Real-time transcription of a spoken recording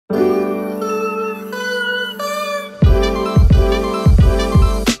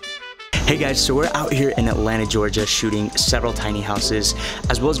Hey guys, so we're out here in Atlanta, Georgia shooting several tiny houses,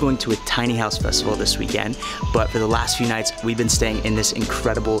 as well as going to a tiny house festival this weekend. But for the last few nights, we've been staying in this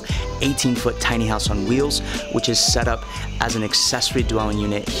incredible 18-foot tiny house on wheels, which is set up as an accessory dwelling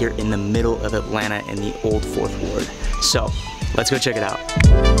unit here in the middle of Atlanta in the old 4th Ward. So let's go check it out.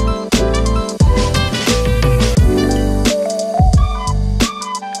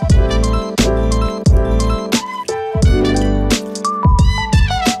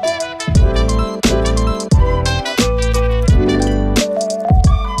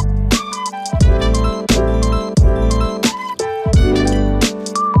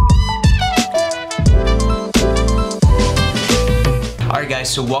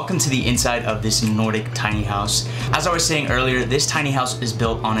 So welcome to the inside of this Nordic tiny house. As I was saying earlier, this tiny house is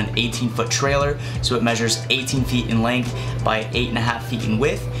built on an 18-foot trailer, so it measures 18 feet in length by 8.5 feet in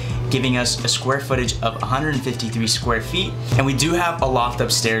width, giving us a square footage of 153 square feet. And we do have a loft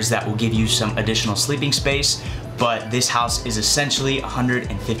upstairs that will give you some additional sleeping space, but this house is essentially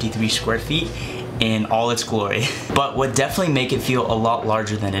 153 square feet in all its glory. But what definitely make it feel a lot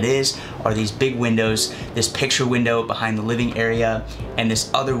larger than it is are these big windows, this picture window behind the living area, and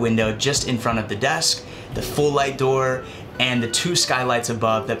this other window just in front of the desk, the full light door, and the 2 skylights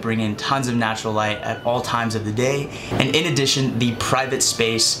above that bring in tons of natural light at all times of the day. And in addition, the private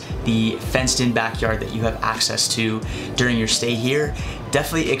space, the fenced-in backyard that you have access to during your stay here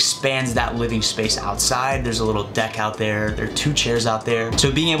definitely expands that living space outside. There's a little deck out there, there are 2 chairs out there.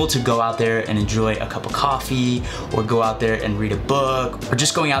 So being able to go out there and enjoy a cup of coffee, or go out there and read a book, or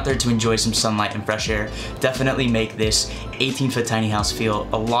just going out there to enjoy some sunlight and fresh air definitely make this 18-foot tiny house feel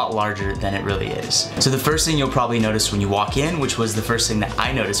a lot larger than it really is. So the first thing you'll probably notice when you walk in, which was the first thing that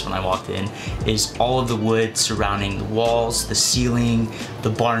I noticed when I walked in, is all of the wood surrounding the walls, the ceiling, the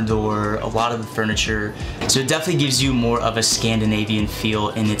barn door, a lot of the furniture. So it definitely gives you more of a Scandinavian feel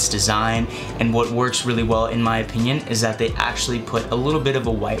in its design. And what works really well in my opinion is that they actually put a little bit of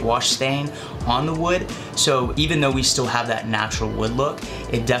a whitewash stain on the wood. So even though we still have that natural wood look,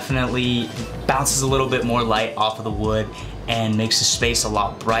 it definitely bounces a little bit more light off of the wood and makes the space a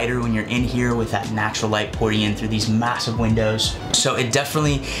lot brighter when you're in here with that natural light pouring in through these massive windows. So it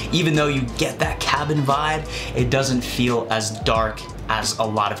definitely, even though you get that cabin vibe, it doesn't feel as dark as a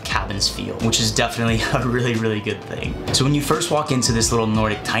lot of cabins feel, which is definitely a really good thing. So when you first walk into this little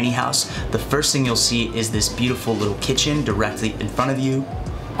Nordic tiny house, the first thing you'll see is this beautiful little kitchen directly in front of you.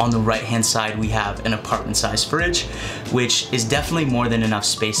 On the right hand side, we have an apartment sized fridge, which is definitely more than enough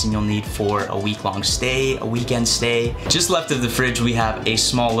space and you'll need for a week-long stay, a weekend stay. Just left of the fridge, we have a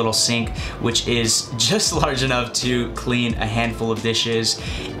small little sink, which is just large enough to clean a handful of dishes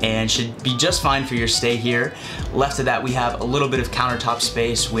and should be just fine for your stay here. Left of that, we have a little bit of countertop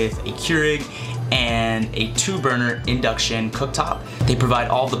space with a Keurig and a 2-burner induction cooktop. They provide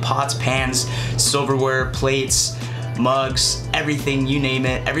all the pots, pans, silverware, plates, mugs, everything, you name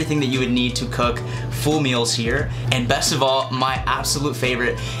it, everything that you would need to cook full meals here. And best of all, my absolute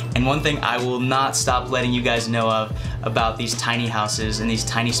favorite, and one thing I will not stop letting you guys know of about these tiny houses and these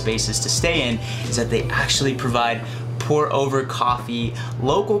tiny spaces to stay in, is that they actually provide pour over coffee,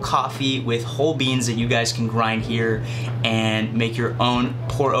 local coffee with whole beans that you guys can grind here and make your own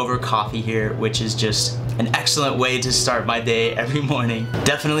pour over coffee here, which is just an excellent way to start my day every morning.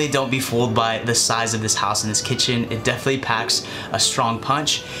 Definitely don't be fooled by the size of this house and this kitchen. It definitely packs a strong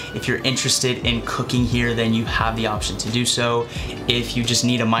punch. If you're interested in cooking here, then you have the option to do so. If you just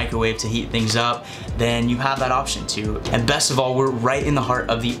need a microwave to heat things up, then you have that option too. And best of all, we're right in the heart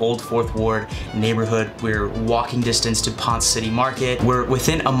of the old 4th Ward neighborhood. We're walking distance to Ponce City Market. We're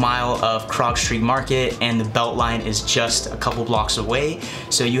within a mile of Krog Street Market, and the BeltLine is just a couple blocks away.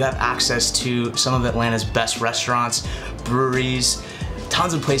 So you have access to some of Atlanta's best restaurants, breweries,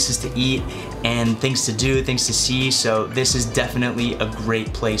 tons of places to eat and things to do, things to see. So this is definitely a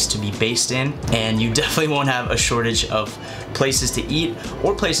great place to be based in, and you definitely won't have a shortage of places to eat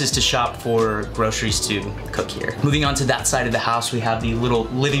or places to shop for groceries to cook here. Moving on to that side of the house, we have the little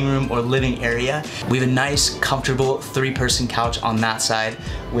living room or living area. We have a nice, comfortable 3-person couch on that side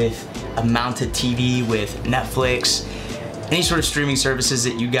with a mounted TV with Netflix, any sort of streaming services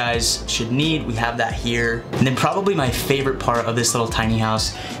that you guys should need, we have that here. And then probably my favorite part of this little tiny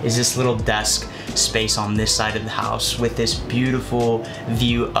house is this little desk space on this side of the house with this beautiful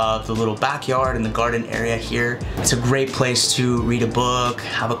view of the little backyard and the garden area here. It's a great place to read a book,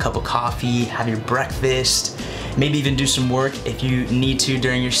 have a cup of coffee, have your breakfast, maybe even do some work if you need to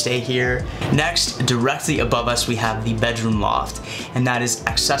during your stay here. Next, directly above us, we have the bedroom loft, and that is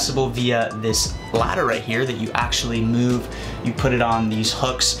accessible via this ladder right here that you actually move. You put it on these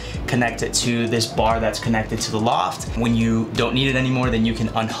hooks, connect it to this bar that's connected to the loft. When you don't need it anymore, then you can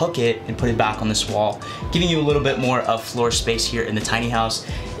unhook it and put it back on this wall, giving you a little bit more of floor space here in the tiny house.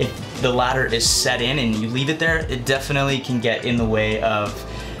 If the ladder is set in and you leave it there, it definitely can get in the way of,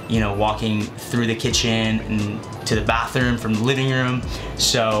 you know, walking through the kitchen and to the bathroom from the living room.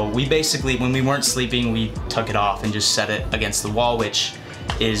 So we basically, when we weren't sleeping, we took it off and just set it against the wall, which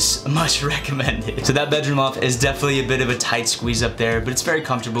is much recommended. So that bedroom loft is definitely a bit of a tight squeeze up there, but it's very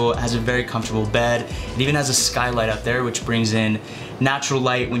comfortable. It has a very comfortable bed. It even has a skylight up there, which brings in natural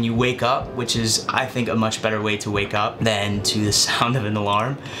light when you wake up, which is, I think, a much better way to wake up than to the sound of an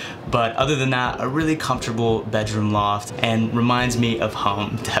alarm. But other than that, a really comfortable bedroom loft and reminds me of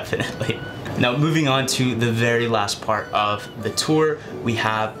home, definitely. Now, moving on to the very last part of the tour, we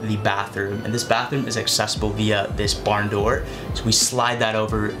have the bathroom, and this bathroom is accessible via this barn door. So we slide that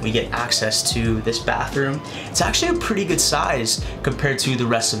over, we get access to this bathroom. It's actually a pretty good size compared to the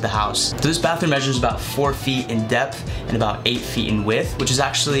rest of the house. So this bathroom measures about 4 feet in depth and about 8 feet in width, which is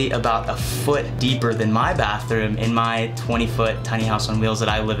actually about a foot deeper than my bathroom in my 20-foot tiny house on wheels that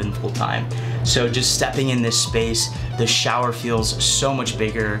I live in full time. So just stepping in this space, the shower feels so much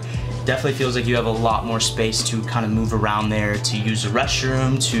bigger. Definitely feels like you have a lot more space to kind of move around there, to use the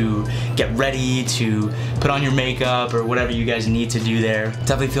restroom, to get ready, to put on your makeup or whatever you guys need to do there.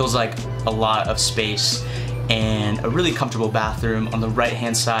 Definitely feels like a lot of space and a really comfortable bathroom. On the right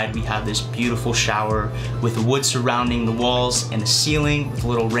hand side, we have this beautiful shower with wood surrounding the walls and the ceiling with a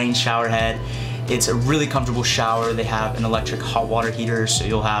little rain shower head. It's a really comfortable shower. They have an electric hot water heater, so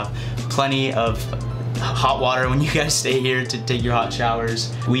you'll have plenty of hot water when you guys stay here to take your hot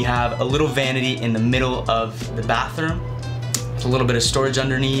showers. We have a little vanity in the middle of the bathroom. There's a little bit of storage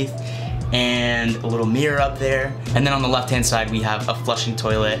underneath and a little mirror up there. And then on the left-hand side, we have a flushing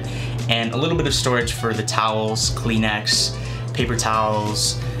toilet and a little bit of storage for the towels, Kleenex, paper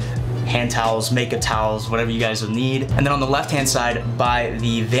towels, hand towels, makeup towels, whatever you guys will need. And then on the left-hand side by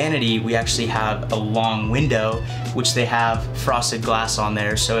the vanity, we actually have a long window, which they have frosted glass on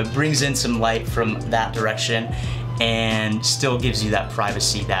there. So it brings in some light from that direction and still gives you that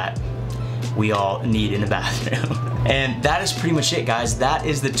privacy that we all need in a bathroom. And that is pretty much it, guys. That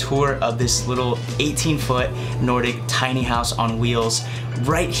is the tour of this little 18-foot Nordic tiny house on wheels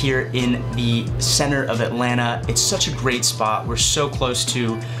right here in the center of Atlanta. It's such a great spot. We're so close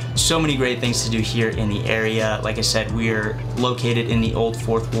to so many great things to do here in the area. Like I said, we're located in the old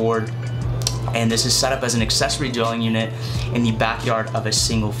 4th Ward, and this is set up as an accessory dwelling unit in the backyard of a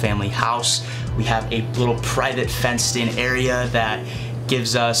single family house. We have a little private fenced in area that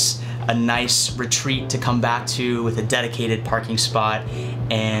gives us a nice retreat to come back to with a dedicated parking spot,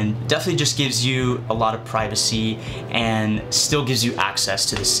 and definitely just gives you a lot of privacy and still gives you access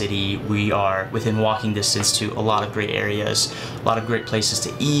to the city. We are within walking distance to a lot of great areas, a lot of great places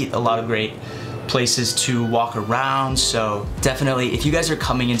to eat, a lot of great places to walk around. So definitely, if you guys are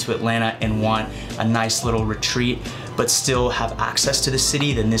coming into Atlanta and want a nice little retreat but still have access to the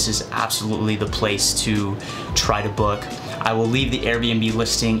city, then this is absolutely the place to try to book. I will leave the Airbnb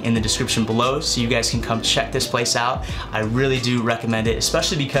listing in the description below so you guys can come check this place out. I really do recommend it,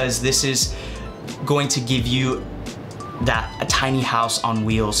 especially because this is going to give you that a tiny house on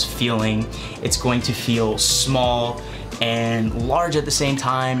wheels feeling. It's going to feel small and large at the same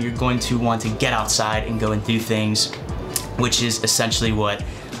time. You're going to want to get outside and go and do things, which is essentially what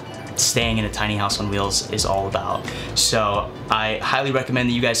staying in a tiny house on wheels is all about. So I highly recommend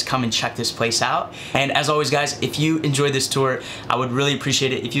that you guys come and check this place out. And as always, guys, if you enjoyed this tour, I would really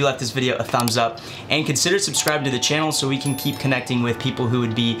appreciate it if you left this video a thumbs up and consider subscribing to the channel so we can keep connecting with people who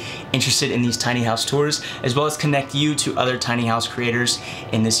would be interested in these tiny house tours, as well as connect you to other tiny house creators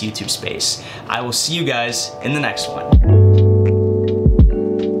in this YouTube space. I will see you guys in the next one.